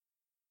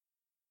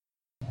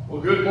Well,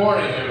 good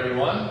morning,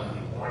 everyone.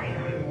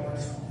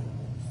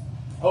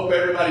 Hope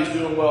everybody's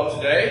doing well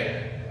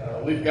today.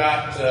 We've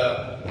got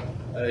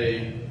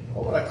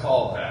what would I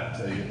call that?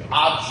 An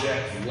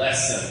object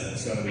lesson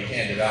that's going to be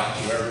handed out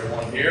to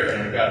everyone here,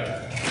 and we've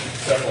got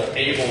several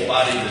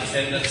able-bodied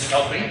attendants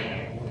helping.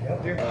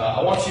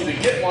 I want you to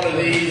get one of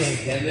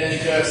these and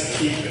then just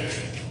keep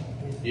it.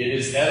 It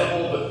is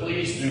edible, but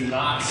please do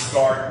not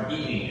start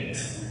eating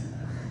it.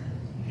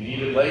 You can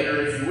eat it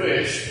later if you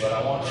wish, but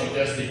I want you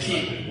just to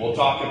keep it. We'll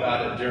talk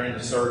about it during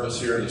the service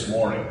here this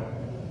morning.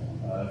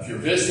 If you're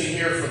visiting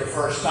here for the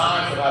first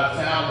time from out of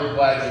town, we're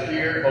glad you're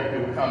here. Hope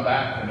you will come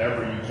back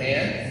whenever you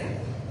can.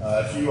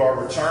 If you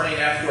are returning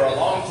after a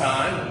long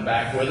time and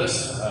back with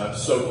us,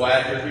 so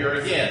glad you're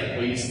here again.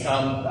 Please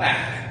come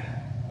back.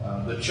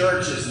 The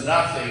church is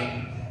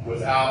nothing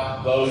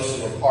without those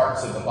who are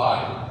parts of the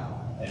body,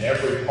 and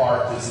every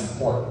part is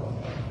important.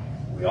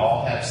 We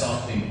all have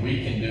something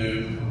we can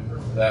do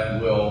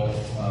that will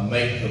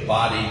make the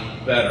body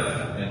better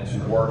and to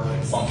work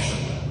and function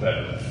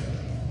better.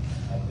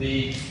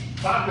 The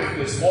topic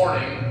this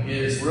morning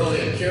is really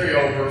a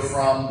carryover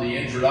from the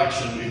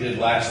introduction we did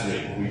last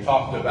week. We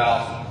talked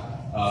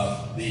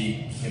about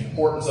the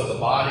importance of the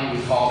body.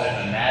 We called it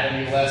an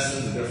anatomy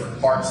lesson, the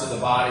different parts of the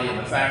body, and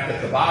the fact that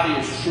the body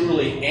is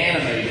truly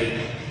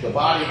animated. The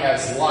body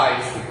has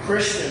life. The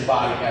Christian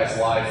body has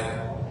life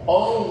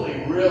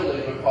only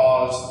really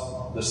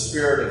because the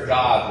Spirit of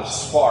God, the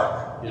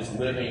spark, is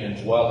living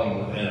and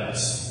dwelling within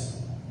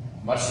us.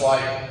 Much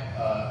like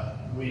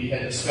we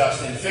had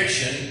discussed in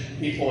fiction,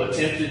 people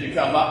attempted to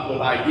come up with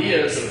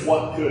ideas of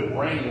what could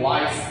bring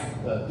life,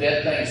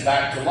 dead things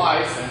back to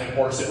life, and of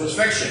course it was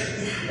fiction.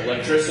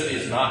 Electricity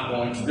is not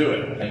going to do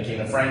it, thinking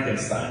of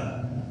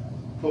Frankenstein.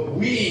 But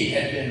we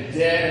had been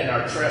dead in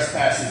our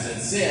trespasses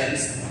and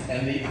sins,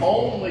 and the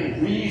only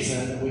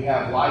reason we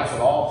have life at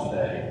all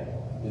today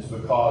is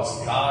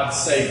because God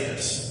saved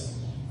us.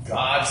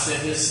 God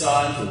sent His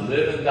Son to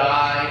live and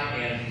die,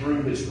 and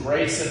through His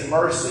grace and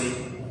mercy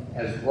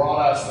has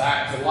brought us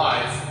back to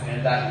life,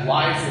 and that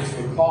life is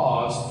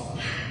because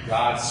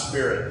God's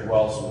Spirit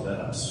dwells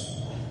within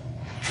us.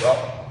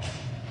 Well,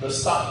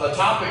 the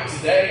topic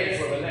today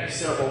and for the next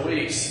several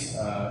weeks,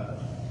 a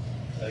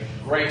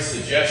great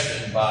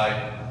suggestion by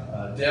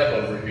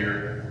Deb over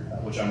here,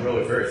 which I'm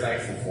really very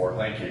thankful for,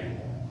 thank you,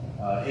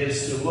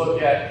 is to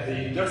look at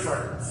the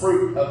different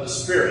fruit of the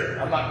Spirit.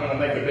 I'm not going to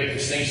make a big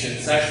distinction.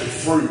 It's actually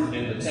fruit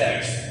in the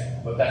text,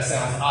 but that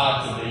sounds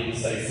odd to me to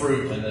say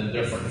fruit and then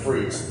different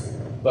fruits.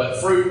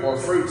 But fruit or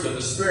fruits of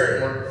the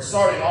Spirit, we're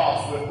starting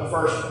off with the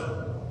first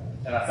one.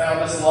 And I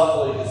found this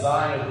lovely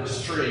design of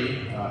this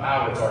tree.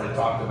 Howard's already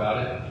talked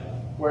about it,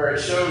 where it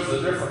shows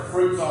the different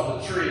fruits on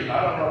the tree.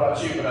 I don't know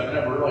about you, but I've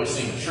never really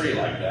seen a tree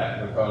like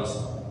that, because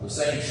the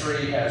same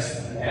tree has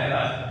a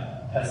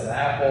banana, has an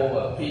apple,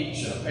 a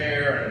peach, and a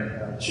pear,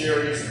 and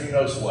cherries, and who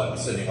knows what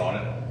sitting on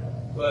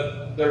it.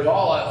 But there's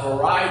all that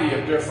variety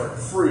of different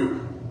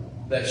fruit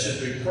that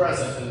should be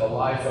present in the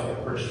life of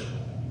a Christian.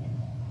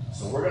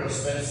 So we're going to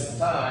spend some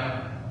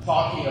time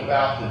talking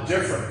about the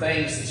different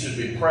things that should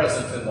be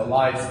present in the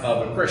life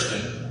of a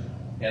Christian.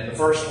 And the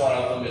first one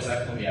of them is,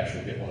 let me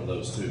actually get one of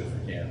those too, if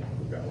we can.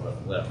 We've got one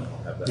up left.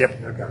 I'll have that.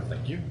 Yep. Okay.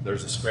 Thank you.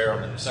 There's a spare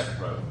on the second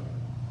row.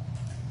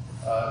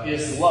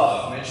 Is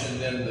love,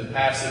 mentioned in the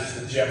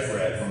passage that Jeff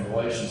read from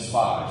Galatians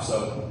 5.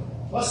 So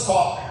let's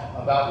talk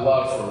about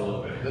love for a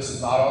little bit. This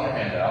is not on your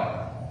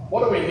handout.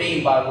 What do we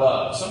mean by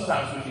love?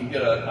 Sometimes we can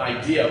get an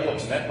idea of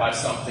what's meant by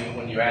something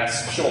when you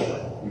ask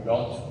children who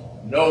don't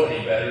know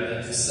any better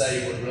than to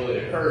say what really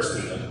occurs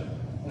to them.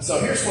 And so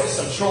here's what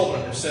some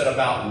children have said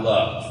about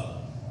love.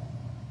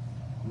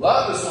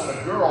 Love is when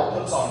a girl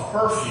puts on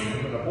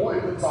perfume and a boy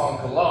puts on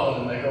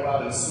cologne and they go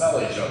out and smell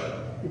each other.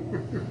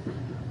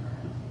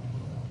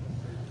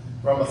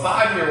 From a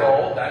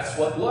 5-year-old, that's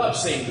what love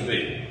seemed to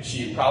be.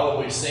 She'd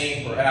probably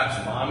seen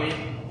perhaps mommy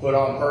put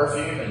on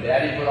perfume and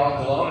daddy put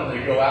on cologne, and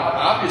they go out.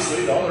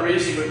 Obviously, the only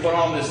reason you would put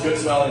on this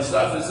good-smelling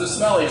stuff is to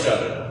smell each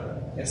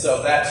other. And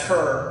so that's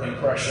her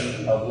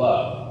impression of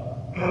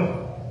love.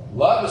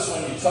 Love is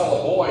when you tell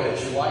a boy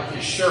that you like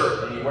his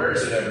shirt and he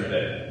wears it every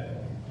day.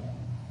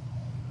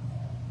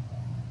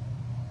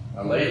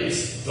 Now,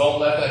 ladies, don't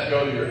let that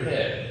go to your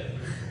head.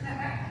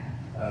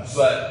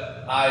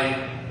 But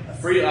I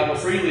will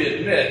freely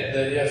admit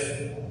that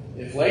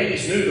if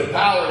ladies knew the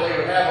power they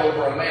would have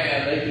over a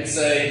man, they could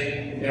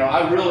say,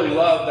 I really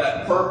love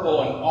that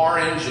purple and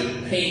orange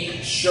and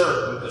pink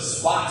shirt with the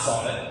spots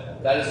on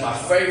it. That is my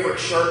favorite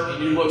shirt,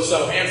 and you look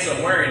so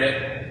handsome wearing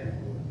it.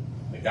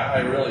 The guy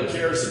really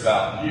cares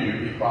about you.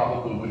 He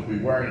probably would be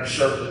wearing a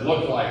shirt that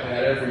looked like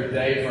that every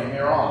day from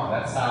here on.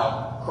 That's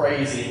how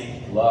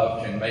crazy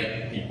love can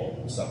make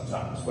people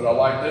sometimes. But I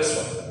like this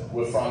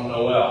one from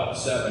Noel,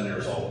 7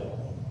 years old.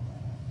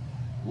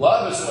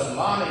 Love is when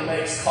mommy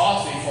makes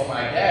coffee for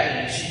my daddy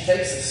and she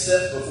takes a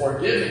sip before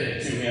giving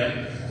it to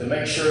him to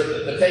make sure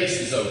that the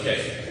taste is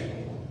okay.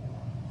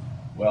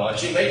 Well,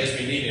 she may just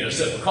be needing a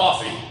sip of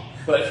coffee,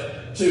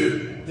 but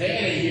to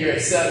Danny here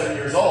at 7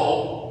 years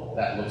old,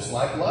 that looks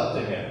like love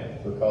to him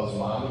because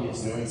mommy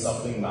is doing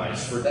something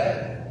nice for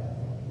daddy.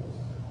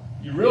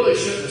 You really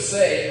shouldn't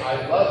say,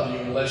 I love you,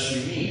 unless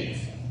you mean it.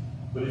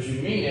 But if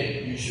you mean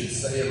it, you should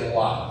say it a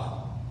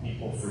lot.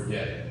 People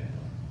forget.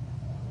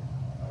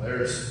 Now,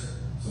 there's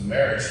some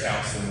marriage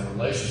counseling and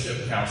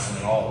relationship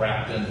counseling all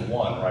wrapped into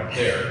one right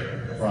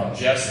there from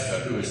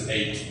Jessica, who is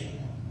 8.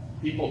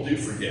 People do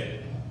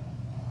forget.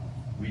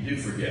 We do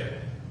forget.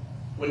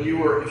 If you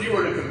were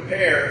to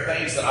compare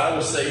things that I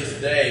will say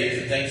today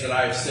to things that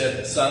I've said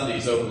at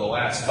Sundays over the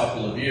last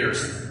couple of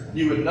years,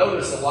 you would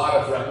notice a lot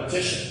of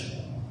repetition.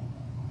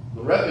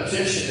 The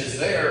repetition is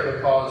there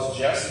because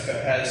Jessica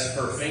has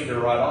her finger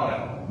right on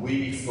it.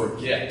 We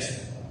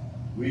forget.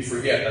 We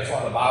forget. That's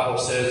why the Bible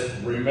says,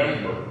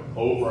 remember,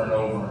 over and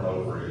over and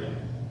over again.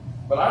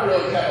 But I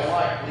really kind of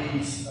like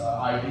these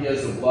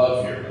ideas of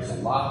love here. There's a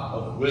lot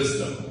of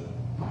wisdom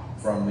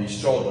from these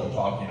children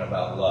talking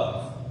about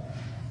love.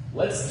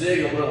 Let's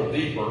dig a little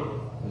deeper,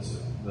 as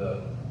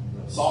the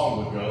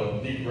song would go,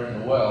 deeper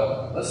in the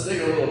well. Let's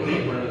dig a little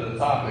deeper into the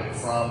topic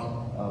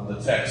from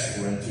the text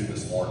we're into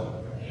this morning.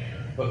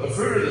 But the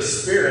fruit of the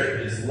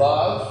Spirit is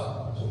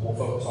love, that's what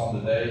we'll focus on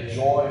today,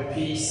 joy,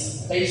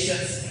 peace,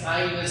 patience,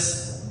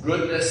 kindness,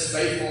 goodness,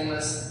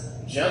 faithfulness,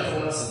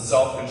 gentleness, and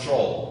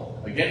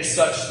self-control. Against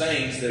such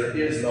things there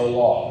is no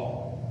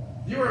law.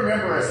 Do you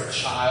remember as a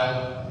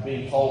child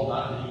being told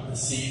not to eat the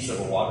seeds of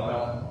a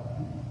watermelon?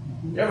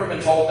 You ever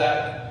been told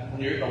that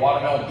when you're eating a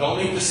watermelon? Don't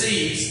eat the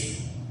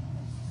seeds.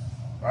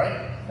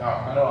 Right? Now,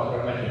 I know I'm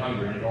going to make you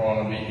hungry and you don't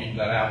want to be eating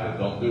that apple.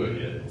 Don't do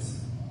it yet.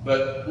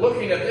 But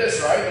looking at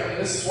this, right? I mean,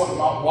 this is what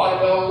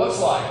watermelon looks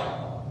like.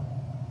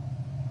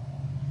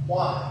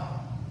 Why?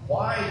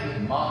 Why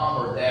did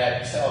Mom or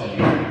Dad tell you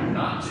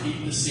not to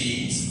eat the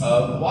seeds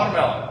of the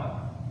watermelon?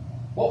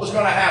 What was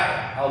going to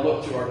happen? I'll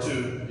look to our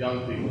 2 young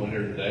people in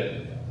here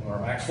today.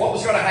 Max. What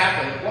was going to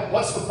happen?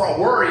 What's the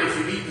worry if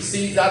you eat the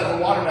seeds out of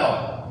a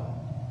watermelon?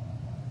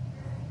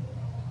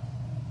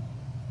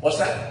 What's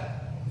that?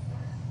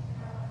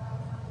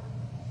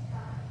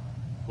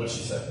 What'd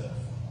she say?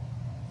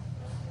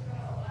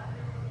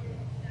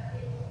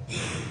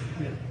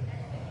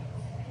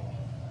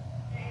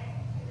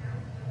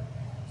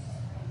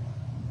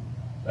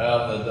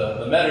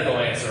 The medical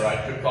answer,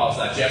 right, could cause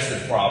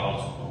digestive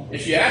problems.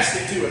 If you asked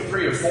it to a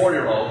 3 or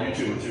 4-year-old, you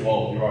 2 are too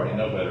old, you already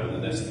know better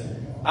than this.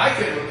 I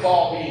can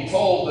recall being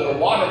told that a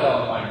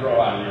watermelon might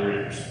grow out of your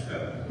ears.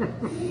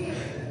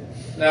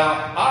 Now,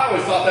 I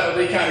always thought that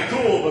would be kind of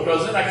cool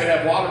because then I could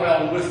have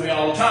watermelon with me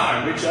all the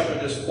time. Reach up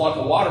and just pluck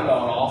a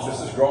watermelon off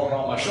as it's growing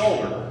on my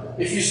shoulder.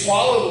 If you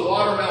swallow the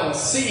watermelon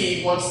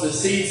seed, once the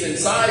seed's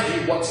inside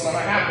you, what's going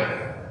to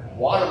happen?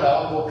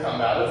 Watermelon will come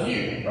out of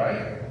you,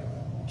 right?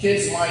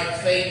 Kids might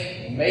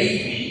think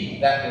maybe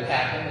that would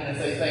happen, and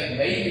if they think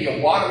maybe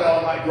a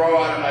watermelon might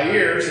grow out of my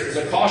ears, it's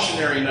a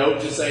cautionary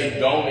note to say,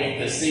 don't eat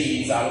the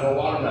seeds out of a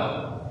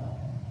watermelon.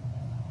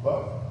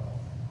 Well,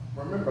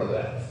 remember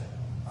that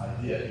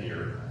idea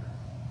here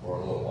for a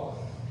little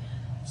while.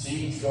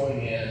 Seeds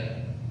going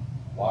in,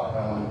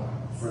 watermelon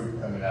fruit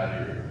coming out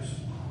of your ears.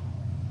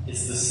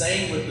 It's the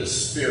same with the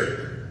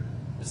Spirit.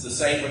 It's the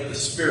same with the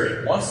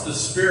Spirit. Once the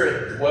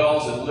Spirit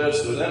dwells and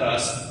lives within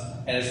us,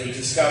 and as we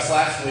discussed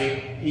last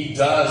week, He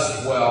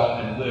does dwell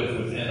and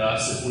live within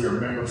us if we are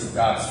members of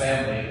God's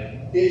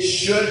family. It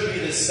should be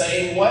the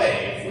same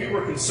way. If we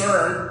were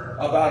concerned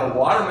about a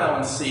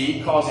watermelon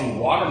seed causing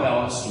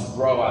watermelons to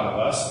grow out of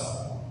us,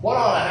 what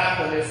ought to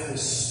happen if the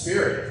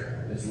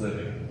Spirit is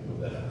living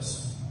within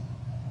us?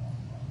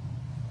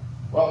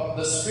 Well,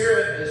 the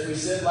Spirit, as we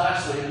said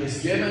last week,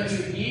 is given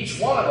to each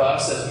one of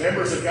us as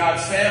members of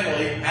God's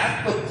family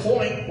at the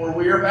point where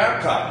we are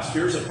baptized.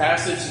 Here's a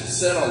passage that's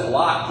said a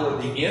lot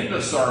toward the end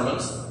of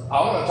sermons. I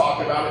want to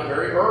talk about it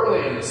very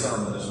early in the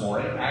sermon this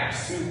morning,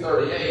 Acts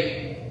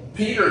 2:38.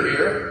 Peter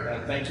here,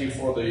 and thank you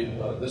for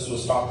this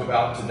was talked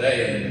about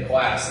today in the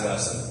class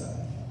lesson.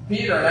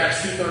 Peter in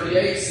Acts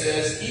 2:38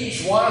 says,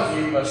 each one of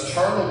you must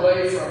turn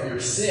away from your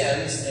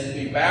sins and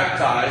be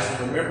baptized.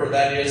 And remember,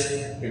 that is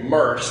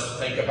immersed.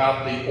 Think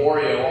about the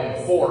Oreo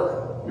on the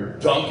fork. You're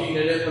dunking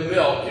it in the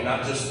milk. You're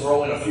not just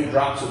throwing a few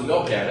drops of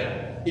milk at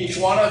it. Each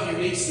one of you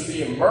needs to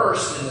be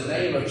immersed in the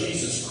name of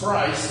Jesus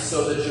Christ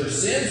so that your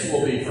sins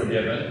will be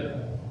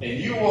forgiven and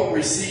you will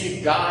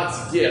receive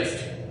God's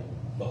gift,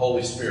 the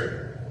Holy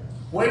Spirit.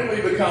 When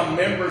we become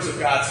members of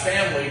God's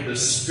family, the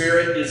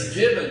Spirit is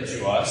given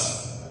to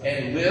us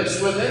and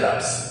lives within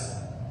us.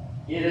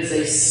 It is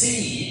a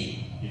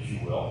seed, if you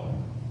will,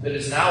 that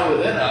is now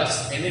within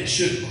us, and it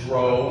should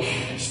grow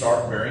and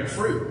start bearing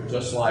fruit,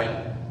 just like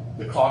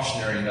the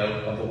cautionary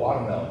note of the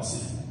watermelon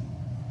seed.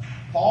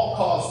 Paul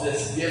calls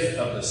this gift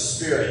of the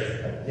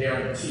Spirit a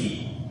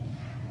guarantee.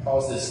 He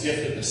calls this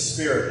gift of the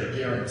Spirit a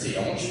guarantee.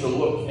 I want you to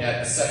look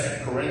at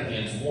 2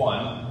 Corinthians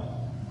 1.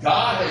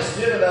 God has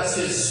given us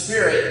His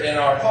Spirit in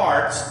our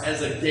hearts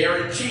as a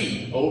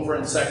guarantee over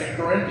in 2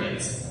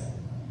 Corinthians.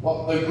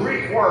 Well, the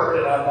Greek word,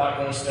 and I'm not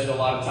going to spend a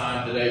lot of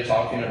time today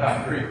talking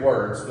about Greek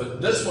words,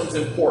 but this one's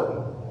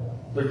important.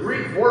 The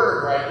Greek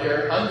word right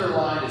there,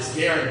 underlined as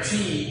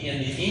guarantee in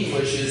the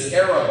English, is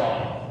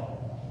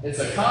arrabon. It's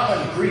a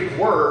common Greek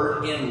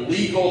word in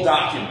legal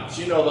documents.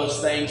 You know those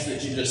things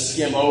that you just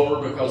skim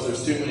over because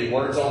there's too many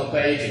words on the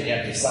page and you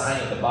have to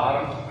sign at the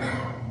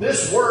bottom?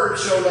 This word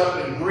showed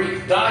up in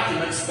Greek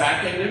documents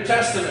back in New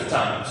Testament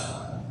times.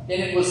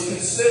 And it was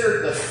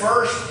considered the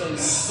first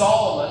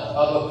installment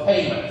of a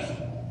payment.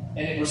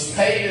 And it was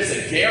paid as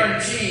a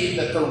guarantee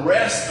that the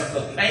rest of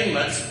the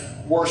payments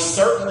were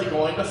certainly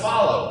going to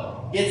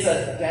follow. It's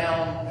a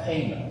down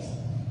payment.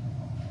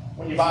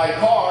 When you buy a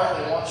car,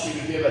 they want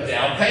you to give a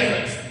down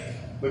payment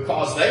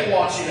because they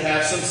want you to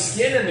have some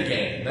skin in the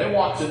game. They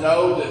want to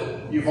know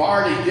that you've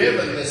already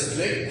given this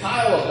big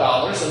pile of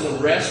dollars and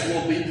the rest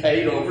will be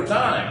paid over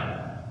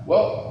time.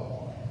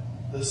 Well,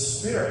 the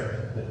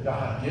Spirit that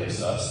God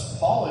gives us,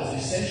 Paul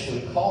is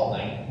essentially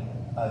calling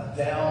a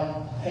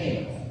down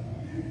payment.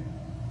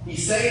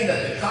 He's saying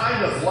that the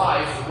kind of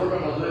life that we're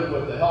going to live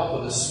with the help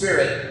of the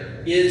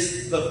Spirit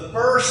is the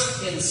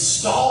first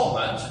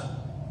installment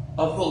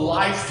of the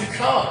life to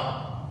come.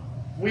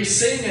 We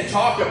sing and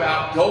talk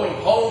about going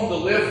home to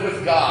live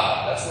with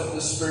God. That's what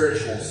the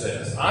spiritual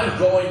says. I'm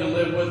going to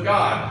live with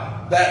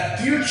God. That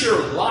future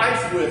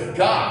life with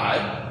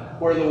God,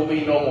 where there will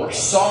be no more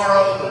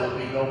sorrow, there will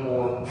be no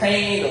more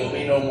pain, there will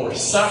be no more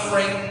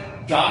suffering.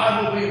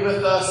 God will be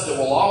with us. There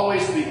will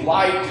always be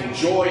light and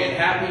joy and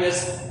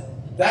happiness.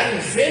 That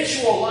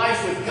eventual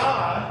life with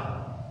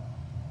God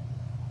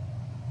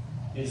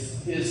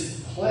is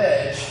His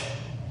pledge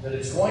that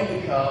it's going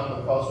to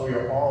come because we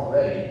are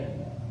already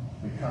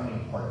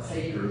becoming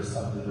partakers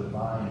of the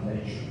divine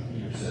nature.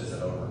 Peter says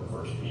that over in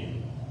 1 Peter.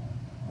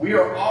 We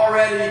are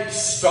already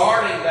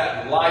starting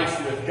that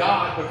life with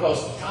God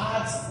because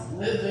God's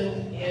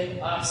living in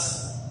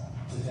us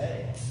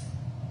today.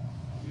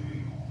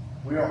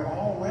 We are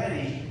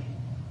already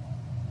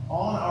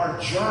on our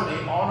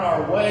journey, on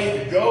our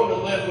way to go to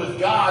live with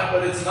God,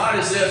 but it's not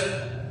as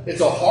if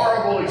it's a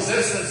horrible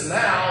existence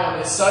now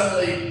and it's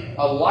suddenly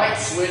a light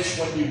switch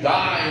when you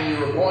die and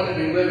you are going to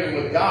be living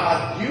with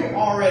God. You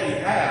already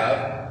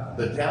have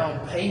the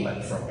down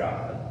payment from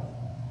God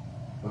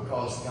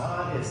because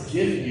God has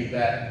given you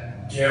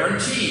that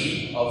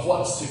guarantee of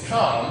what's to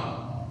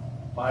come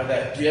by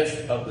that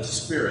gift of the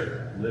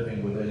Spirit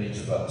living within each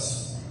of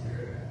us.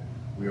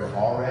 We are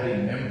already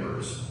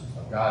members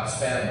of God's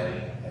family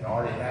and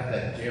already have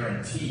that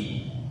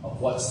guarantee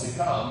of what's to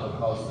come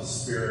because the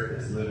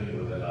Spirit is living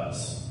within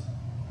us.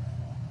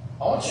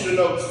 I want you to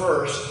note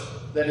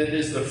first that it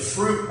is the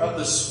fruit of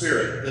the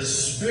Spirit. The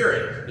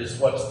Spirit is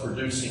what's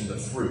producing the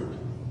fruit.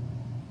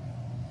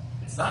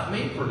 It's not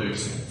me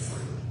producing the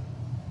fruit.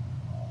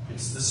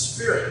 It's the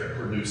Spirit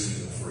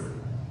producing the fruit.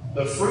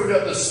 The fruit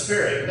of the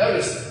Spirit.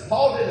 Notice,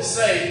 Paul didn't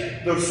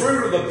say the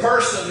fruit of the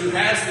person who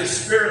has the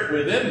Spirit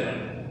within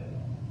them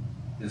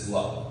is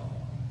love.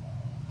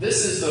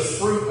 This is the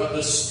fruit of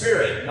the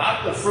Spirit,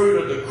 not the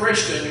fruit of the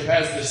Christian who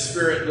has the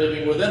Spirit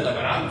living within them.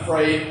 And I'm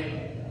afraid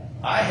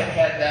I have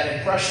had that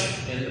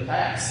impression in the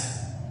past.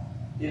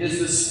 It is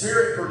the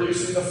Spirit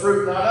producing the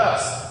fruit, not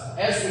us.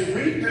 As we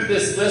read through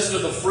this list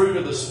of the fruit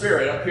of the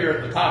Spirit up here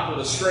at the top of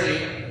the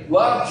screen,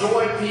 love,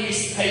 joy,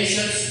 peace,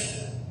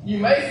 patience, you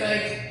may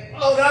think,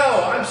 oh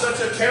no, I'm such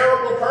a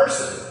terrible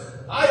person.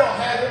 I don't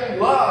have any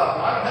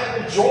love. I don't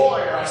have any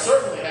joy, or I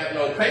certainly have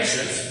no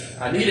patience.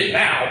 I need it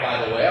now,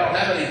 by the way. I don't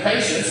have any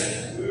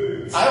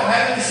patience. I don't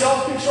have any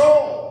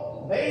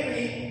self-control.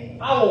 Maybe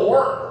I will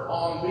work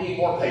on being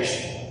more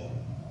patient.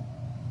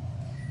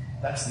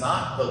 That's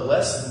not the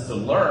lesson to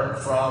learn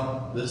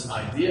from this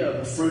idea of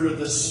the fruit of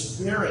the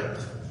Spirit.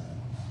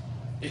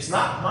 It's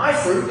not my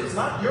fruit. It's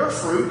not your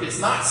fruit. It's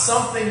not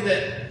something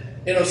that,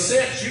 in a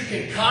sense, you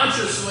can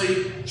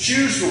consciously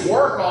choose to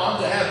work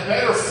on to have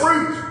better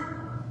fruit.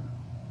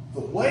 The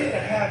way to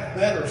have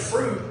better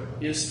fruit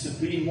is to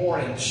be more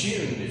in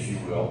tune, if you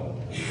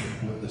will,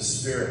 with the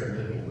Spirit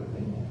living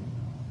within you.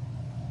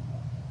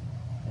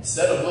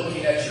 Instead of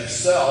looking at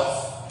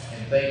yourself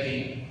and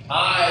thinking,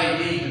 I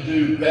need to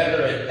do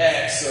better at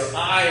X, or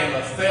I am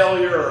a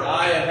failure, or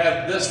I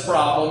have this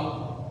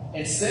problem.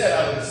 Instead,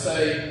 I would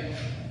say,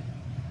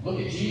 look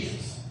at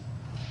Jesus.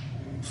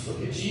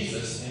 Look at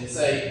Jesus and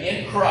say,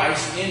 in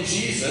Christ, in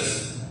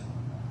Jesus,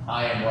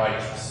 I am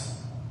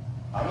righteous.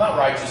 I'm not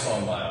righteous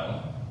on my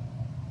own.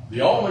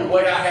 The only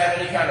way I have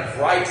any kind of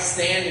right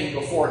standing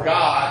before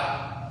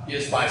God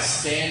is by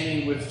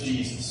standing with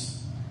Jesus.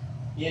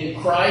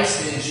 In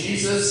Christ, in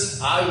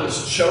Jesus, I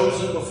was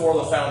chosen before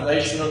the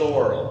foundation of the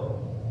world.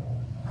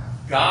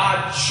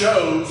 God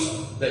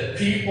chose that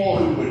people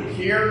who would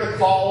hear the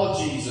call of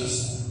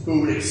Jesus,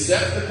 who would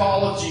accept the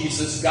call of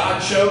Jesus,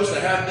 God chose to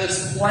have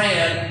this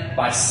plan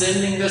by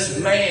sending this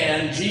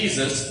man,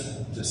 Jesus,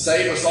 to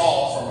save us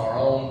all from our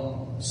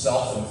own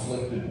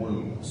self-inflicted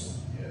wounds.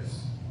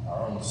 Yes.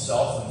 Our own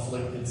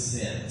self-inflicted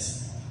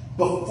sins.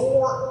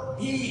 Before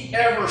he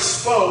ever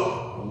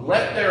spoke,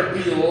 let there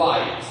be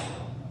light,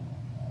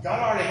 God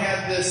already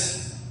had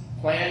this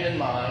planned in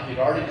mind. He'd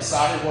already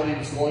decided what he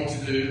was going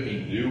to do. He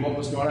knew what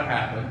was going to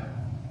happen.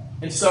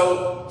 And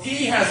so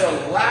he has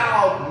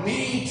allowed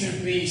me to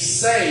be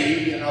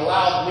saved and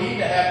allowed me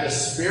to have the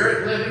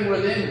Spirit living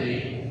within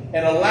me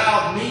and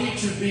allowed me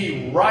to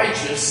be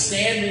righteous,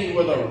 standing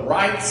with a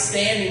right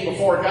standing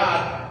before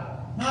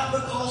God, not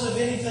because of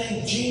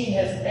anything Gene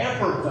has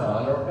ever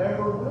done or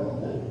ever will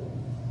do,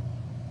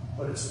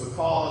 but it's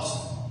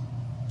because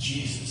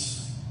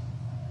Jesus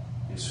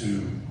is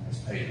who has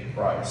paid the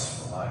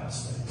price for my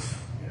mistakes.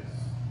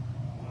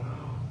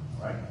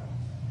 Right?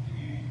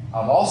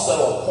 I'm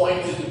also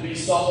appointed to be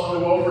someone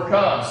who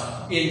overcomes.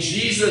 In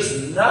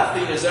Jesus,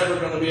 nothing is ever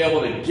going to be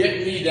able to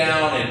get me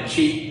down and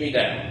keep me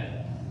down.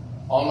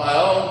 On my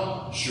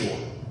own, sure,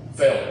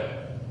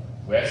 failure.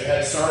 We actually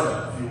had a sermon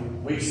a few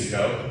weeks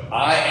ago.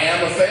 I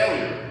am a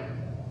failure.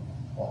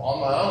 Well,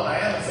 on my own, I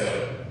am a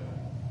failure.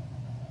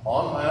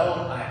 On my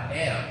own, I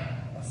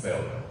am a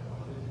failure.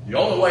 The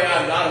only way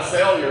I'm not a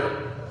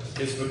failure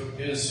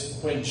is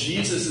when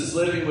Jesus is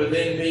living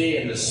within me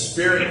and the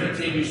Spirit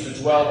continues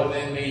to dwell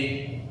within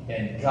me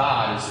and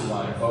God is who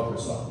I am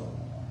focused on.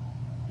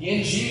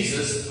 In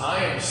Jesus,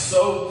 I am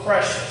so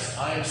precious,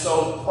 I am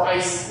so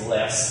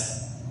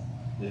priceless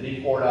that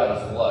He poured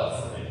out His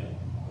blood for me.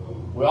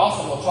 We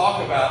often will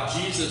talk about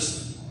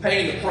Jesus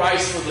paying the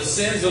price for the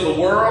sins of the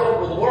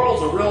world. Well, the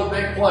world's a real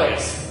big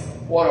place.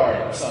 What are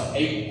there? Some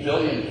 8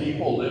 billion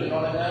people living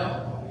on it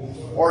now?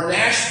 Or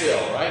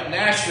Nashville, right?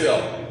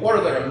 Nashville. What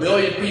are there, 1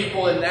 million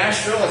people in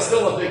Nashville? That's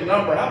still a big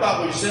number. How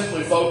about we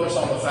simply focus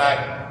on the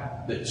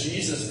fact that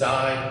Jesus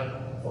died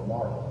for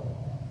Marla?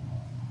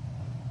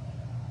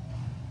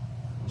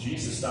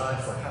 Jesus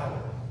died for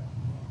Howard.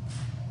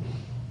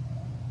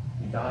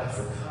 He died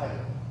for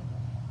Kyle.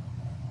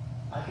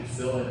 I could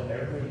fill in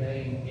every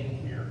name in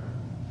here.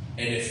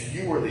 And if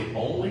you were the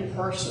only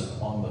person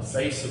on the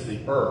face of the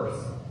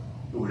earth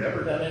who had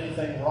ever done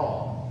anything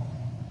wrong,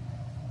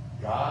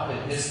 God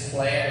in His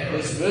plan and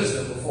His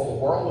wisdom before the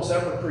world was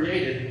ever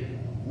created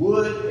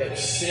would have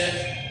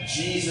sent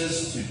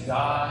Jesus to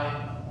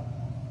die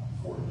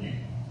for you.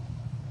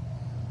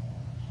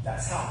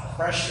 That's how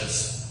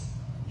precious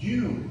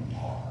you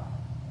are.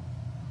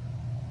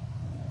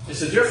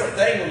 It's a different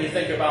thing when you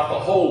think about the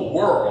whole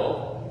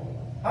world.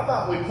 How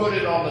about we put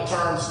it on the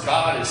terms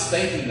God is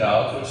thinking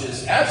of, which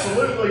is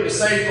absolutely to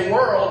save the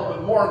world,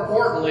 but more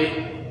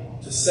importantly,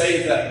 to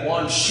save that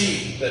one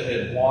sheep that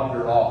had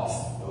wandered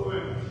off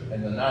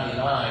and the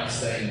 99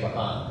 staying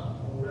behind.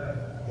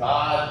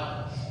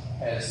 God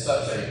has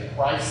such a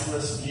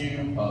priceless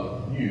view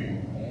of you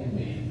and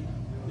me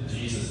that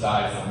Jesus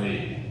died for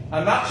me.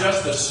 I'm not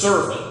just a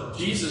servant.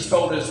 Jesus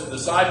told His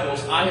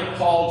disciples, I have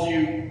called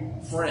you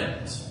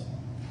friends.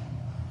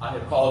 I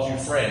have called you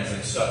friends,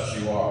 and such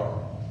you are.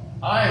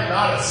 I am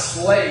not a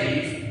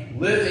slave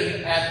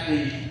living at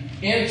the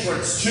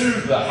entrance to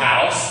the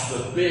house,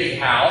 the big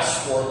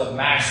house, or the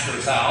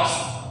master's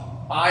house.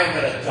 I am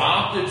an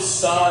adopted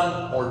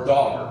son or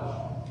daughter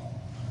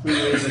who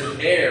is an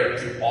heir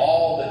to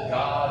all that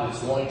God is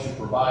going to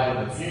provide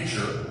in the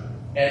future.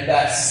 And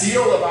that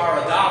seal of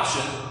our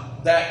adoption,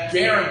 that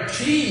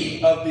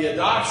guarantee of the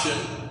adoption,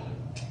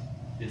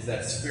 is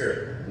that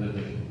Spirit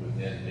living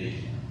within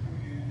me.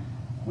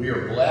 We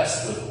are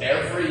blessed with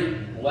every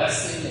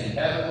blessing in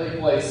heavenly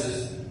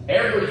places.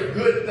 Every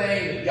good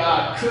thing that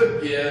God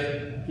could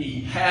give,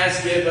 He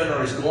has given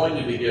or is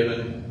going to be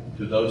given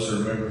to those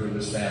who are members of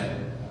His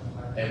family.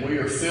 And we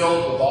are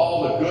filled with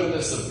all the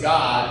goodness of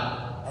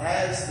God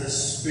as the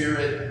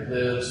Spirit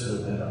lives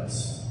within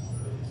us.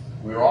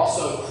 We are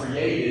also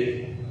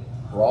created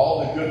for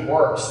all the good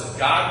works that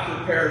God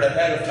prepared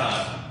ahead of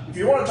time. If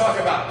you want to talk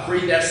about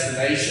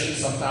predestination,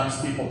 sometimes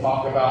people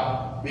talk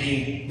about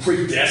being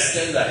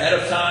predestined ahead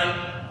of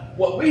time.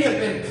 What we have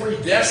been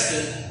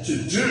predestined to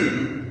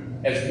do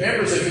as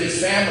members of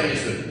His family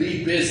is to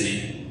be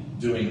busy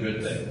doing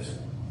good things,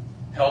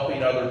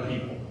 helping other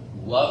people,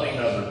 loving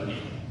other people.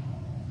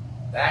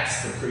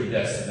 That's the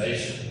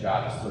predestination that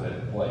God has put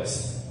into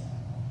place.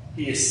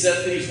 He has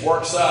set these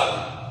works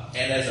up,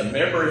 and as a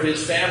member of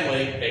His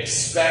family,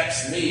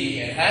 expects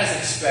me and has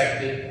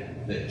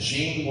expected that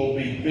Gene will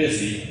be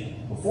busy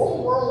before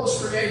the world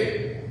was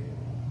created.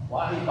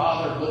 Why He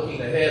bothered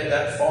looking ahead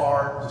that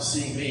far to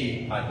see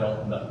me, I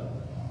don't know.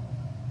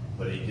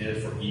 But He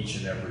did for each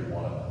and every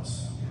one of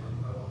us.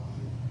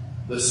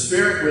 The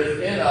Spirit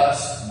within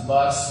us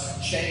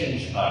must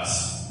change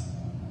us.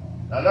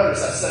 Now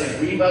notice I say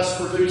we must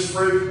produce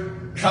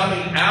fruit. Coming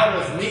out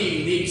of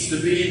me needs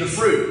to be the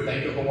fruit.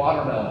 Think of the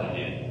watermelon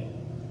again.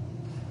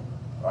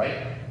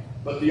 Right?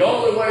 But the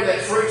only way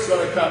that fruit's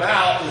going to come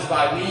out is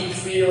by me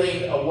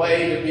feeling a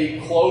way to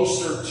be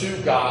closer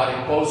to God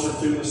and closer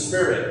to the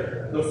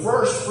Spirit. The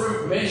first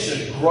fruit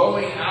mentioned,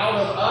 growing out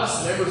of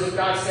us, members of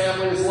God's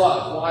family, is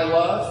love. Why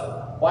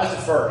love? Why is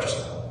it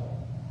first?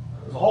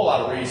 There's a whole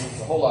lot of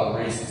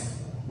reasons.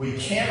 We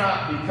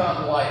cannot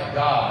become like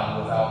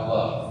God without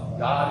love.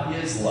 God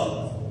is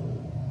love.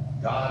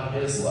 God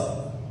is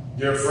love.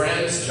 Dear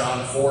friends,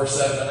 John 4,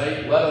 7,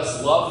 and 8, let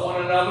us love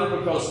one another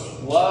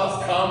because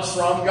love comes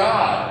from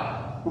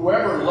God.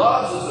 Whoever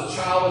loves is a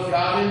child of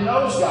God and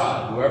knows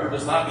God. Whoever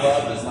does not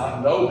love does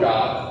not know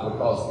God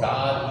because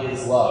God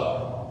is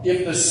love.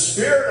 If the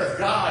Spirit of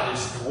God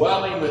is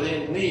dwelling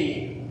within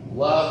me,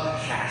 love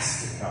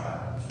has to come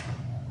out.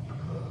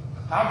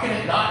 How can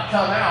it not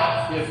come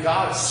out if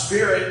God's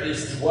Spirit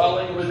is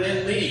dwelling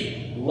within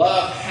me?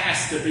 Love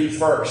has to be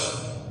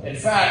first. In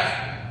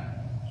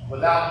fact,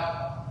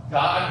 without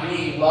God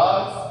being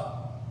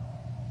love,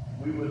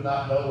 we would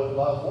not know what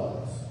love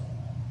was.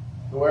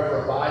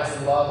 Whoever abides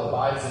in love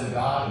abides in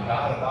God, and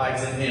God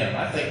abides in him.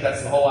 I think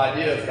that's the whole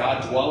idea of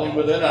God dwelling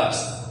within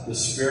us. The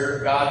Spirit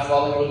of God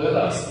dwelling within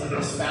us. It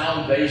is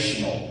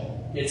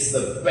foundational. It's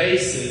the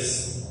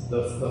basis,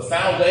 the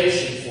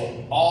foundation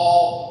for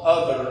all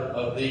other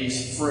of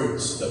these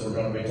fruits that we're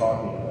going to be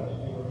talking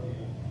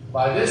about.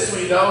 By this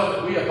we know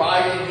that we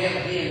abide in him,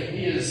 and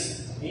he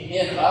is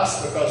in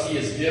us because he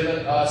has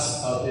given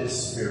us of his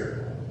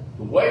Spirit.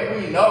 The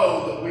way we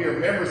know that we are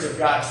members of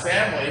God's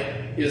family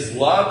is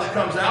love that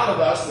comes out of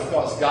us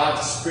because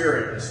God's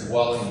Spirit is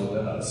dwelling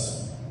within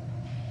us.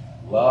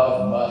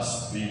 Love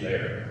must be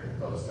there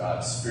because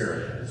God's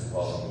Spirit is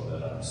dwelling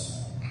within us.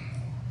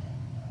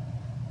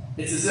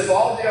 It's as if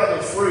all the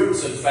other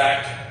fruits, in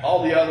fact,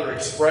 all the other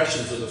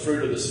expressions of the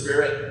fruit of the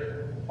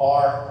Spirit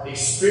are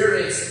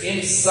experienced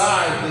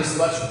inside this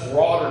much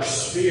broader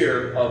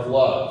sphere of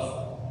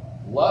love.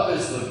 Love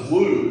is the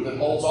glue that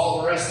holds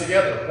all the rest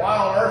together. Why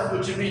on earth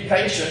would you be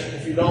patient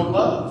if you don't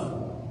love?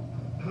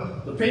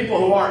 The people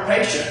who aren't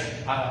patient,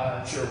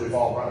 I'm sure we've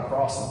all run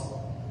across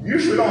them,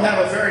 usually don't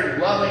have a very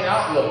loving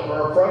outlook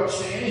or approach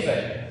to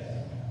anything.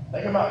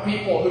 Think about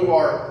people who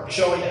are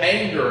showing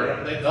anger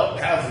and they don't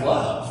have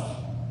love.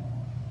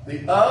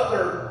 The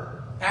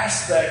other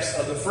aspects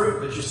of the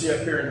fruit that you see up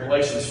here in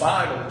Galatians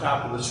 5 at the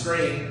top of the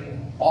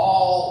screen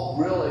all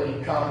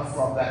really come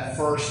from that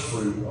first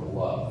fruit of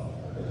love.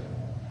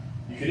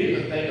 You could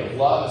even think of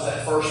love as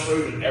that first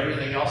fruit, and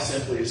everything else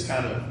simply is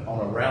kind of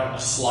on a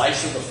round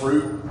slice of the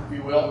fruit, if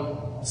you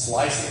will,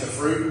 slicing the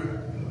fruit.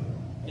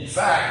 In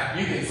fact,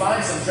 you can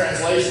find some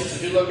translations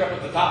if you look up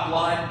at the top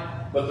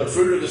line, but the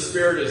fruit of the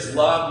Spirit is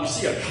love. You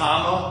see a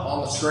comma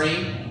on the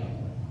screen.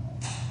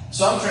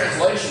 Some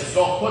translations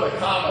don't put a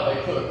comma,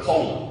 they put a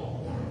colon.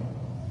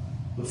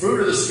 The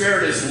fruit of the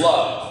Spirit is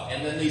love,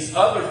 and then these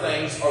other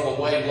things are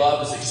the way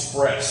love is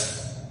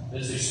expressed.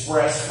 It is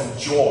expressed from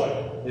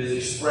joy. It is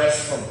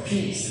expressed from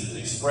peace. It is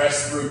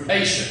expressed through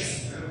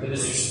patience. It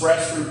is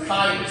expressed through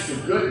kindness,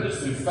 through goodness,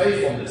 through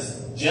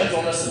faithfulness,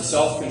 gentleness, and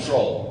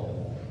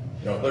self-control.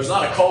 There's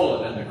not a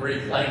colon in the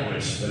Greek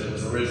language that it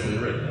was originally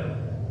written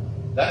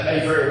in. That may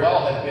very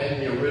well have been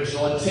the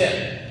original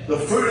intent. The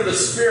fruit of the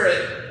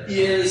Spirit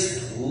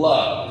is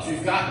love. If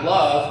you've got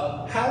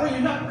love, how are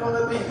you not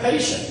going to be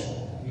patient?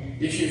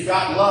 If you've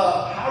got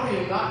love, how are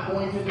you not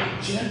going to be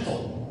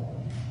gentle?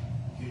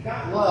 If you've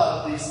got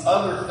love, these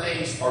other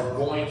things are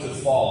going to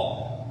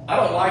fall. I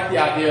don't like the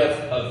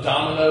idea of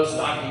dominoes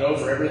knocking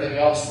over everything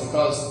else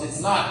because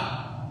it's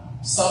not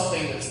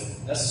something that's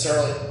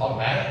necessarily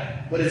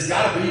automatic, but it's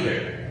got to be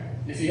there.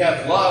 If you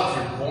have love,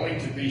 you're going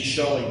to be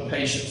showing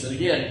patience. And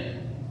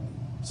again,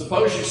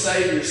 suppose you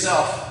say to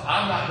yourself,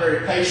 I'm not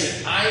very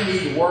patient. I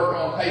need to work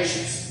on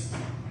patience.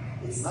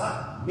 It's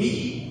not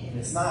me, and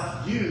it's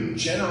not you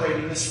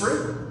generating this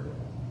fruit.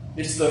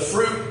 It's the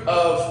fruit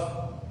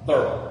of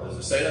thorough. Does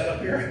it say that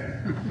up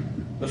here?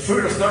 The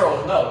fruit of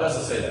thorough. No, it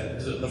doesn't say that.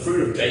 Is it the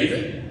fruit of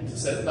David? Does it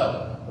say that?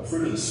 No. The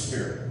fruit of the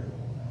Spirit.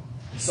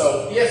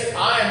 So if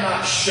I am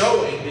not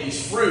showing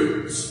these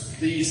fruits,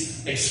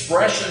 these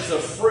expressions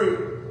of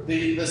fruit,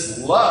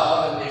 this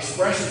love and the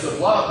expressions of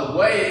love the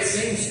way it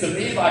seems to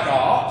me like I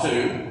ought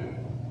to,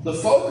 the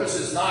focus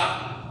is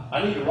not,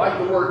 I need to write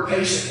the word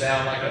patient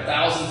down like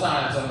 1,000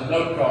 times on the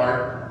note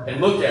card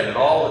and look at it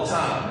all the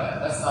time.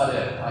 That's not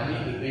it. I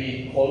need to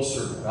be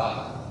closer to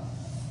God.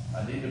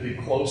 I need to be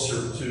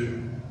closer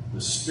to the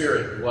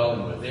Spirit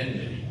dwelling within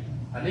me.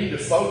 I need to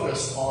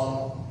focus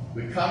on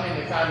becoming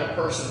the kind of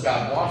person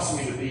God wants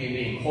me to be and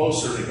being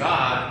closer to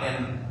God,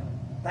 and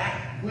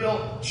that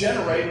will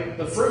generate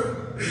the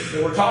fruit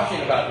that we're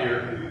talking about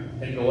here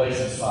in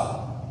Galatians 5.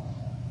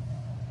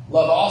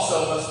 Love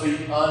also must be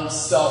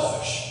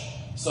unselfish.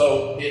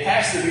 So it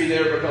has to be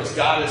there because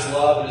God is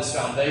love and it's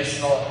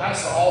foundational. It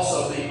has to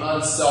also be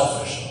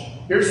unselfish.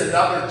 Here's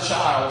another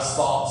child's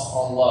thoughts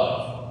on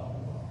love.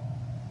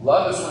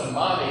 Love is when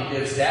mommy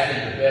gives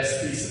daddy the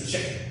best piece of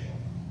chicken.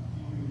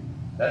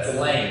 That's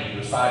Elaine, who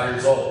was 5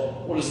 years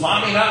old. Well, does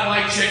mommy not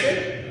like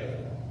chicken?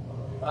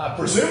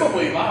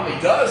 Presumably, mommy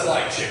does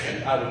like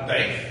chicken, I would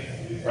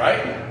think,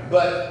 right?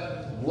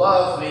 But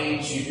love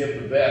means you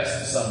give the best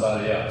to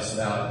somebody else.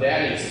 Now, if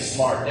daddy's a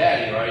smart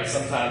daddy, right?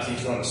 Sometimes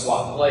he's going to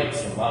swap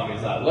plates when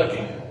mommy's not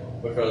looking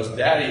because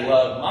daddy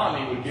loved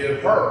mommy would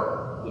give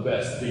her the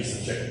best piece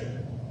of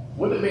chicken.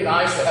 Wouldn't it be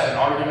nice to have an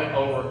argument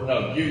over,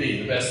 no, you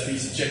need the best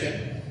piece of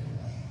chicken?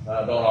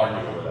 Don't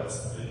argue over that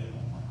stuff.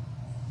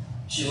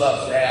 She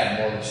loves dad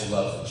more than she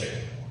loves the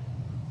chicken.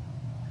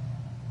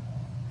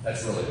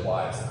 That's really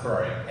why it's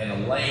occurring.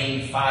 And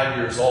Elaine, 5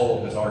 years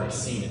old, has already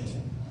seen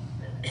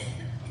it.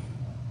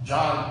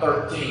 John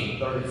 13,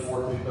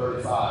 34 through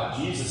 35.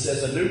 Jesus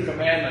says, a new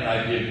commandment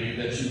I give you,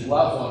 that you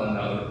love one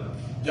another.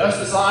 Just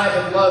as I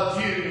have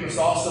loved you, you must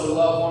also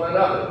love one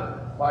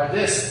another. By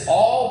this,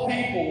 all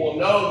people will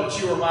know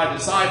that you are my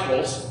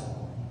disciples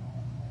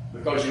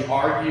Because you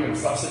argue and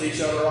fuss at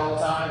each other all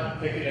the time and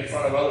pick it in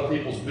front of other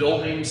people's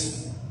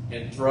buildings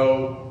and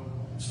throw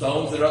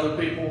stones at other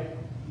people?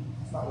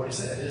 That's not what he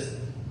said, is it?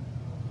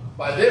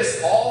 By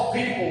this, all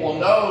people will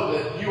know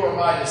that you are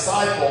my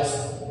disciples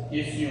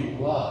if you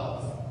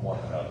love one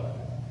another.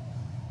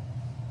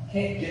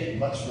 Can't get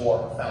much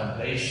more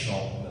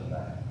foundational than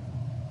that.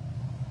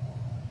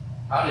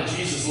 How did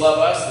Jesus love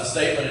us? The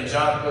statement in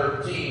John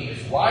 13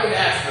 is right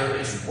after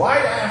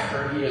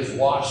he has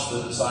washed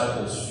the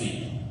disciples'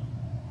 feet.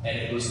 And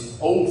it was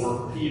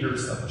over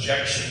Peter's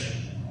objection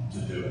to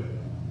do it.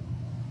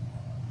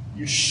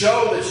 You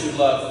show that you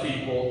love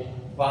people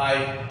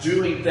by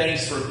doing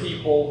things for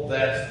people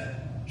that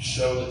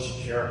show that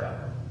you care about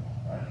them.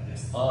 Right?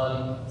 It's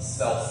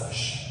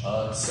unselfish.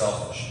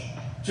 Unselfish.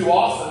 Too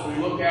often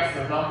we look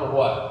after number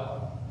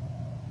what?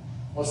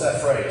 What's that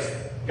phrase?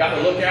 Got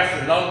to look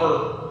after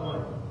number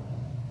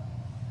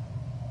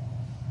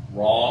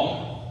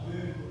wrong.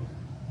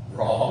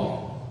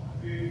 Wrong.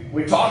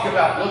 We talk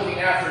about looking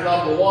after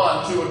number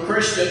one. To a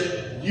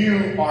Christian,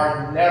 you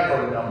are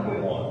never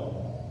number one.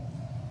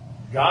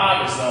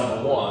 God is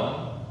number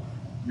one.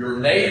 Your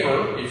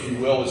neighbor, if you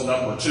will, is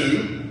number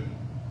two.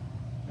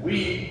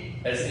 We,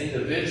 as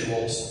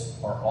individuals,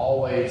 are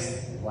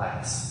always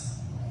last.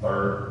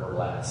 Third or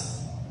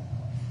last.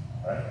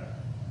 Right?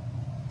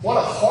 What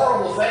a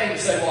horrible thing to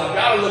say, well, I've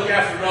got to look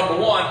after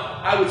number one.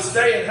 I would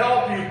stay and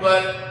help you,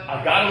 but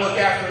I've got to look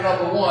after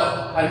number one.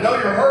 I know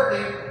you're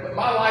hurting, but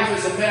my life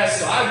is a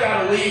mess, so I've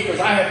got to leave because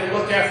I have to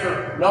look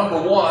after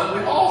number one.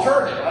 We've all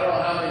heard it. I don't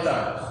know how many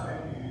times.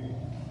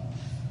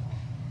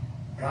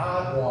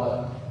 God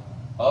won,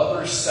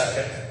 others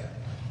second,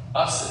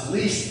 us at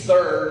least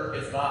third,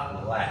 if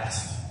not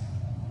last.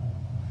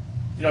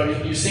 You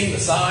know, you've seen the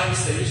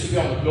signs. They used to be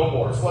on the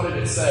billboards. What did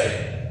it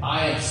say?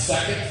 I am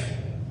second.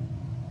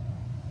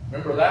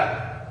 Remember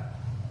that?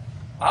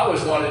 I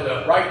always wanted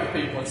to write to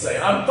people and say,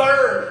 I'm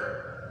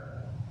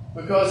third.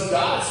 Because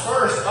God's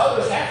first,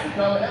 others have to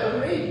come ahead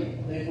of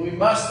me. We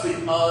must be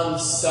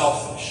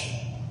unselfish.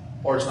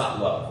 Or it's not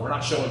love. We're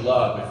not showing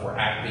love if we're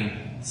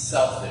acting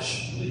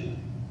selfishly.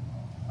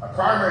 Our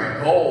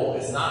primary goal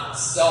is not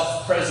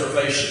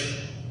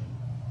self-preservation.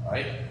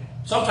 Right?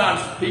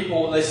 Sometimes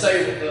people, when they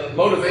say the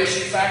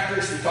motivation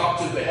factors, we talk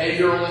to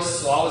behavioralists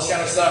and all this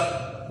kind of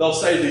stuff, they'll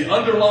say the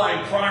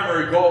underlying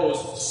primary goal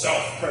is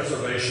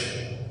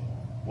self-preservation.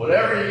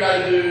 Whatever you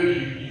got to do,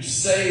 you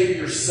save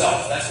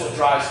yourself. That's what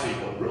drives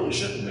people. It really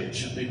shouldn't be. It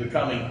should be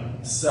becoming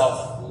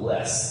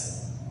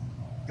selfless.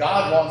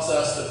 God wants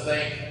us to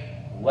think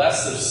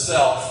less of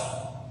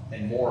self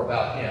and more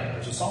about Him.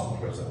 There's a song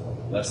that goes that way.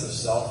 Less of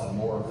self and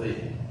more of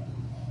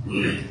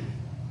Thee.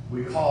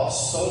 We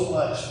cause so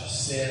much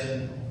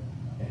sin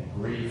and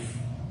grief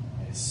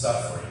and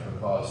suffering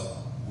because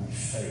we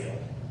fail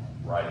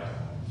right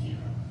here.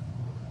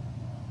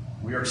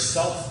 We are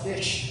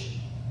selfish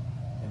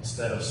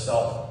instead of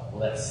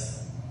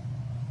selfless.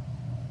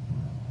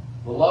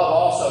 The love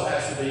also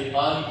has to be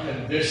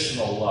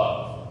unconditional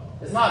love.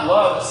 It's not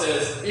love that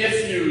says,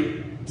 if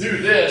you do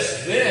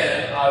this,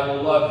 then I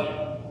will love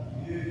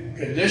you.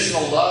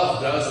 Conditional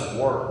love doesn't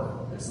work.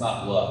 It's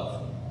not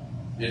love.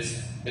 It's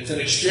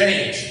an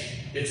exchange.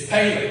 It's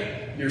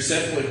payment. You're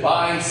simply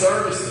buying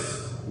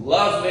services.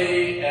 Love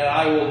me and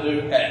I will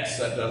do X.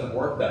 That doesn't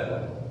work that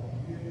way.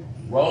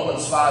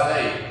 Romans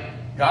 5:8.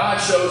 God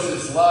shows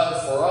His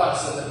love for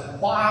us so that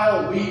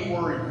while we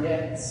were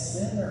yet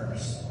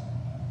sinners,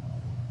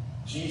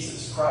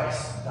 Jesus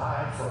Christ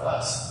died for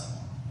us.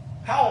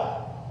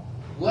 How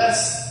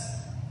less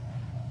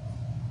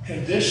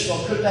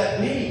conditional could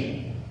that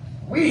be?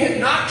 We had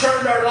not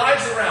turned our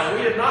lives around.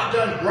 We had not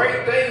done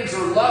great things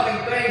or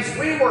loving things.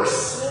 We were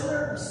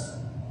sinners.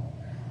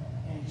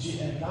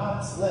 And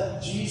God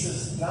let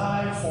Jesus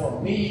die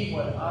for me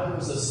when I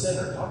was a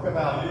sinner. Talk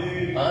about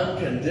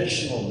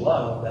unconditional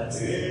love.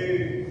 That's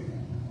it.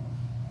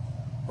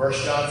 1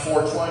 John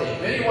 4:20.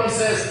 If anyone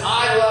says,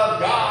 I love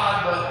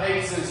God, but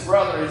hates his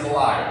brother, he's a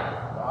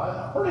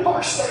liar. Pretty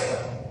harsh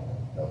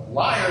statement.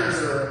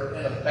 Liars are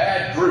in a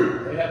bad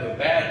group. They have a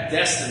bad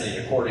destiny,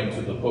 according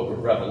to the book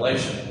of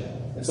Revelation.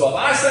 And so if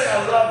I say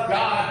I love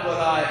God, but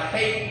I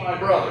hate my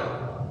brother,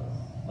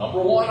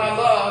 number one, I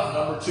love.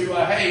 Number two,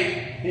 I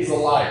hate. He's a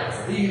liar.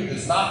 For he who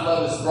does not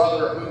love his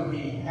brother whom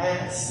he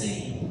has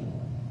seen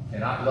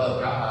cannot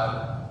love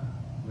God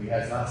who he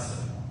has not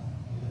seen.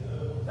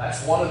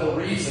 That's one of the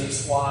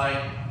reasons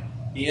why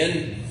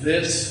in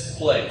this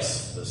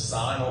place, the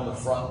sign on the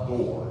front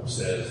door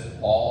says,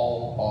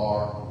 all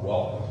are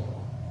welcome.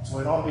 So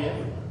it ought to be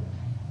everywhere.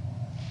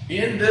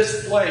 In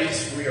this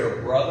place, we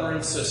are brother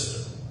and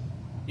sister.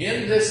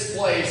 In this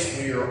place,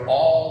 we are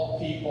all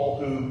people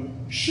who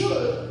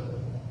should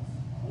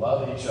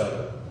love each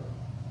other.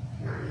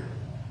 Period.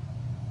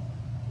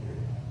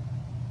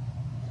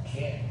 It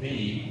can't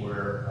be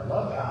where I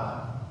love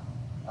God.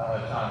 I don't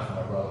have time for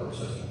my brother or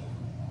sister.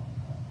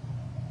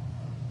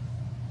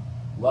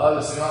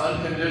 Love is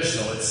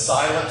unconditional. It's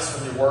silence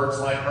when your words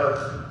might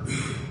hurt.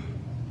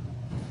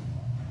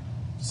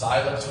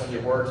 Silence when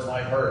your words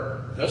might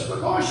hurt. Just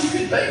because you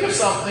can think of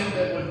something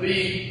that would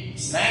be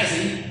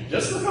snazzy,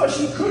 just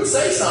because you could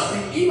say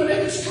something, even if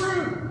it's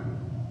true.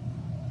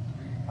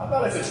 How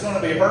about if it's going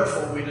to be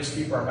hurtful, we just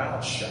keep our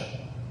mouths shut?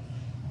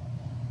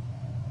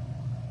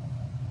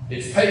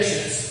 It's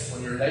patience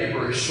when your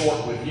neighbor is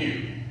short with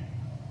you.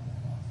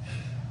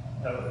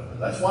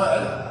 That's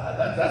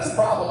a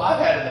problem I've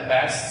had in the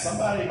past.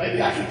 Somebody,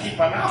 maybe I can keep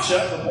my mouth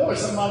shut, but boy,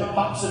 somebody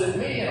pops it at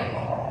me, and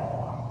I'm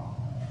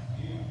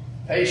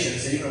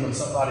patience even when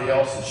somebody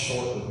else is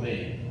short with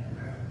me.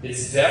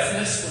 It's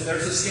deafness when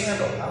there's a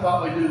scandal. How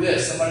about we do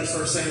this? Somebody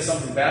starts saying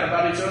something bad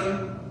about each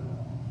other.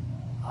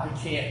 I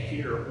can't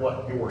hear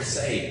what you're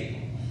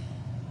saying.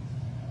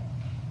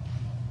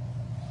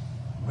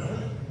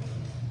 Really?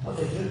 What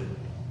they do?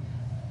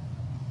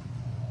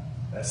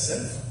 That's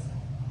sinful.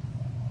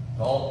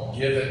 Don't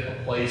give it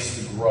a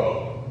place to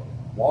grow.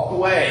 Walk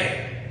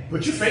away.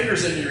 Put your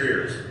fingers in your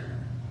ears.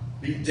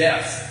 Be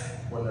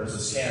deaf when there's a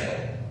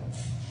scandal.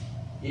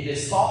 It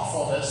is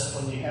thoughtfulness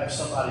when you have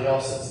somebody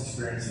else that's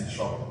experiencing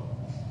trouble.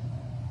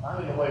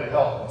 Finding a way to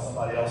help when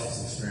somebody else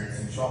is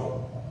experiencing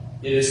trouble.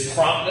 It is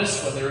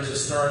promptness when there is a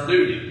stern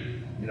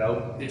duty.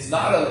 It's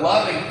not a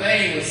loving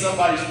thing when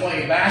somebody's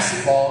playing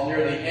basketball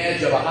near the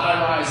edge of a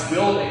high-rise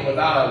building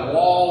without a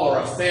wall or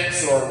a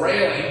fence or a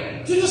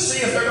railing to just see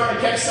if they're going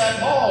to catch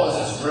that ball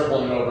as it's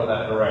dribbling over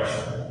that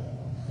direction.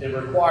 It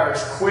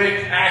requires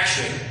quick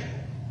action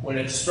when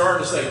it's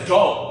stern to say,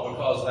 don't,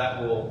 because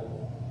that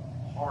will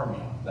harm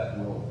you. That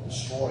will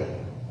destroy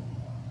you.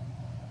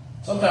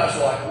 Sometimes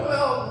we're like,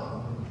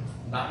 well,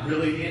 not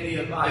really any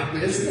of my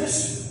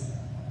business.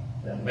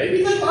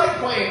 Maybe they like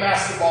playing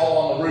basketball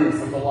on the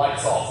roof with the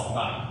lights off at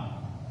night.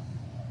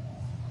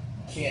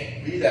 It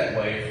can't be that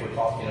way if we're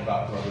talking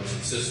about brothers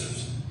and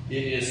sisters.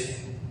 It is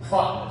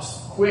promptness,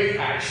 quick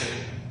action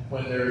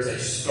when there is a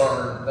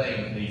stern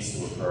thing that needs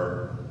to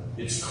occur.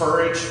 It's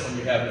courage when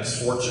you have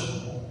misfortune,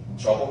 when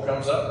trouble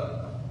comes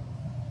up.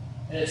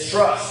 And it's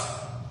trust.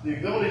 The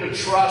ability to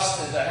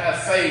trust and to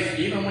have faith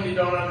even when you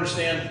don't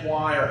understand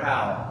why or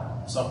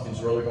how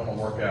something's really going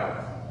to work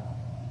out.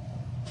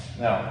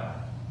 Now,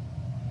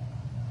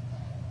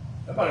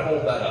 everybody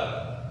hold that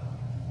up.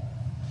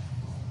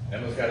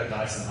 Emma's got it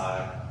nice and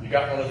high. You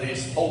got one of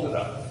these, hold it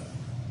up.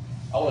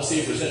 I want to see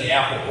if there's any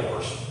apple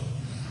cores.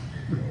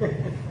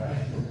 Right?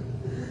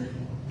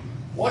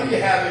 What do you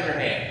have in your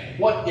hand?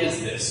 What is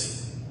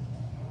this?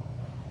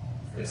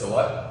 It's a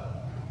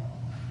what?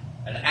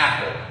 An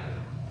apple.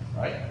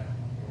 Right?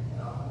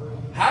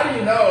 How do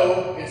you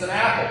know it's an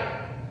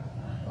apple?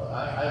 Well,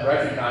 I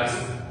recognize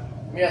it.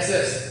 Let me ask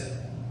this.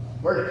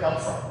 Where did it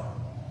come from?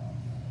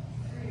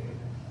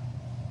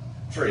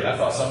 Tree. I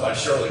thought somebody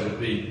surely would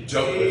be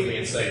joking with me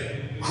and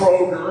say,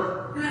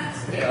 Kroger.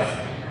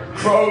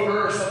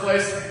 Kroger or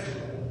someplace.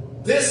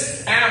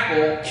 This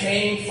apple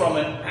came from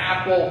an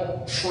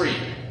apple tree.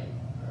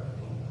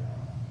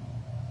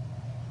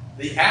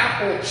 The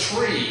apple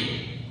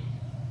tree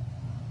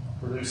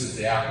produces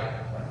the apple.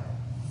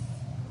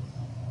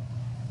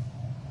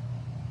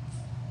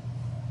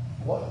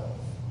 What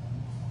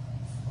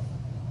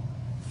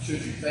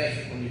should you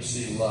think when you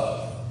see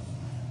love?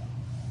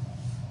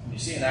 When you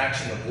see an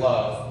action of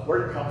love, where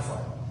did it come from?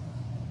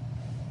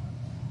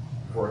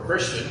 For a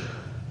Christian,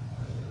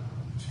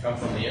 it should come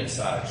from the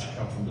inside. It should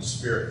come from the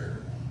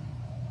Spirit.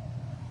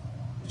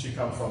 It should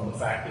come from the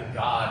fact that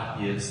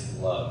God is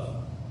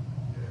love.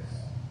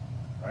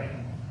 Right?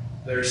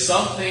 There's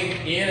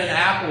something in an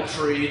apple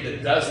tree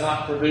that does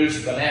not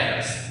produce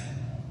bananas.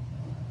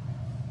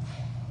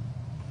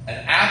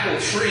 An apple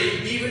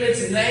tree, even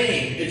its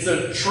name, it's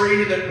a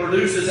tree that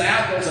produces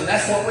apples, and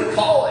that's what we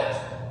call it.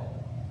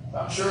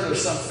 I'm sure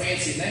there's some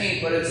fancy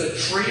name, but it's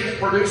a tree that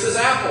produces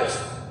apples.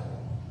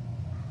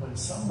 When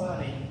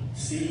somebody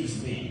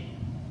sees me,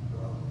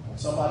 when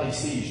somebody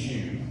sees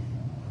you,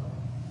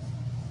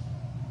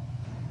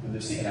 do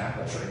they see an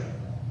apple tree?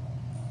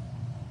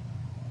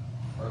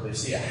 Or do they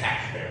see a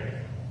hackberry?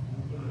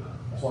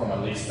 That's one of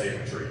my least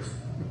favorite trees.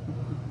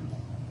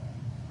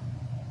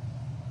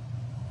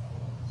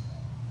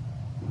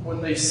 When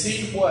they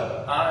see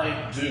what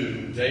I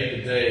do day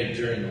to day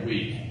during the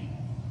week,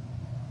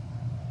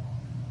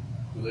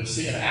 do they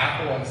see an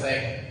apple and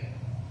think,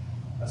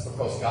 that's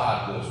because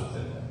God lives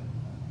within them?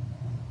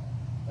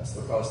 That's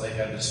because they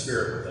have the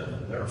Spirit within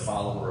them. They're a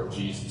follower of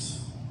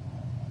Jesus.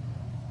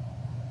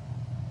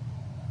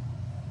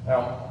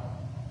 Now,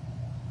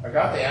 I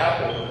got the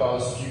apple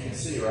because, as you can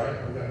see,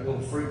 right, we've got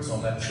little fruits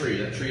on that tree.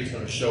 That tree is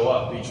going to show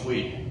up each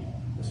week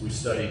as we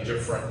study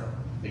different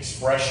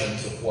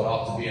expressions of what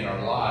ought to be in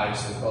our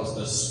lives, because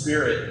the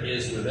Spirit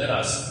is within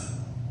us.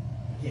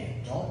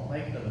 Again, don't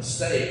make the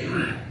mistake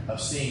of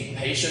seeing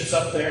patience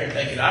up there and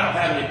thinking, I don't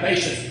have any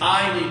patience.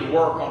 I need to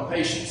work on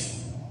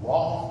patience.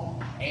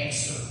 Wrong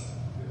answer.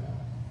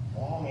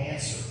 Wrong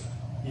answer.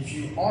 If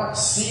you aren't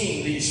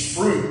seeing these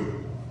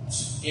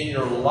fruits in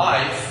your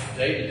life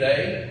day to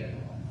day,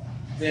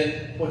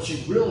 then what you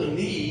really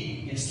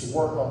need is to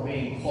work on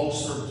being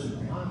closer to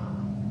God.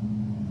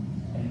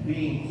 And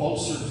being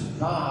closer to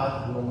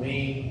God will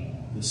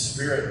mean the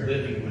Spirit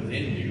living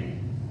within you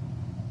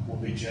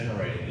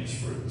generating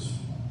these fruits?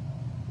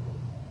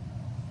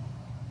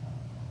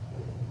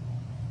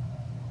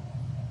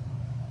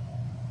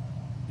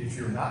 If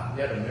you're not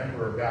yet a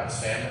member of God's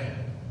family,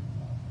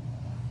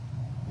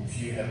 if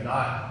you have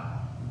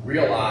not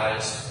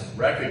realized and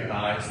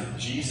recognized that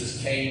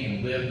Jesus came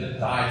and lived and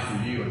died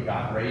for you and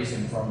God raised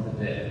him from the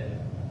dead,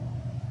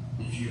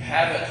 if you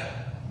haven't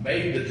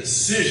made the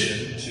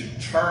decision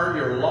to turn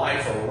your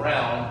life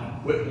around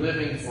and quit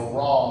living for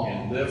wrong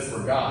and live for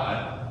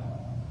God,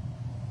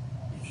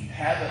 if you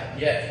haven't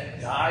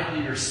yet died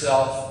to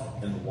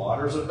yourself in the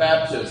waters of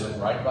baptism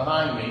right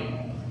behind me,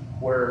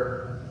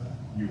 where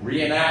you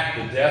reenact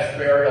the death,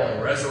 burial,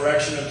 and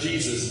resurrection of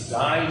Jesus,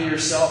 dying to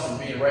yourself and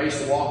being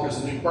raised to walk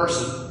as a new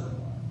person,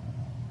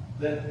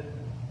 then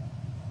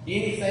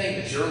anything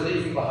that you're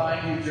leaving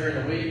behind you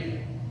during the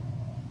week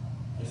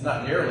is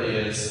not nearly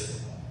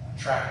as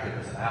attractive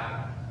as an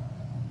apple.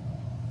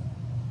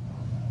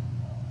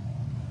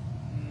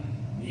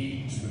 You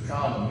need to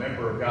become a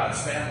member of God's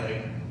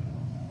family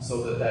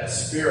so that that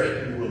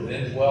Spirit who will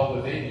then dwell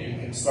within you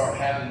can start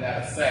having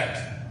that effect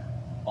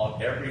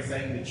on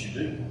everything that you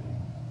do.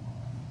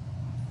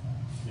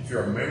 If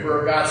you're a member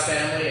of God's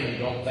family and you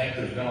don't think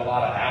there's been a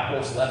lot of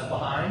apples left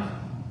behind,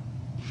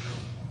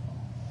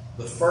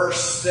 the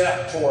first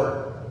step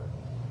toward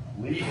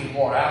leaving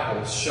more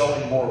apples,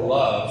 showing more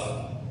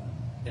love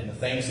in the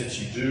things that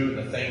you do,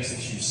 and the things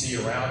that you see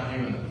around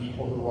you, and the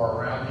people who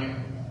are around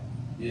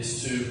you,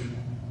 is to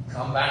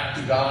come back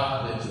to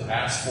God and to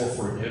ask for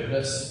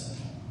forgiveness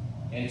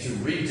and to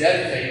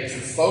rededicate, to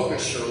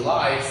focus your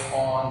life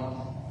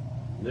on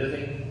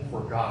living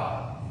for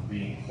God,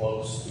 being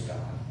close to God.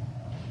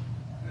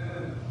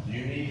 Do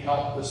you need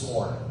help this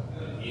morning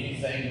in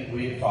anything that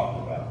we have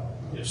talked about?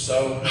 If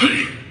so,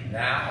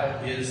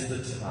 now is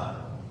the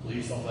time.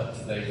 Please don't let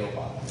today go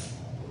by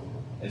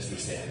as we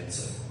stand and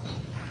sing.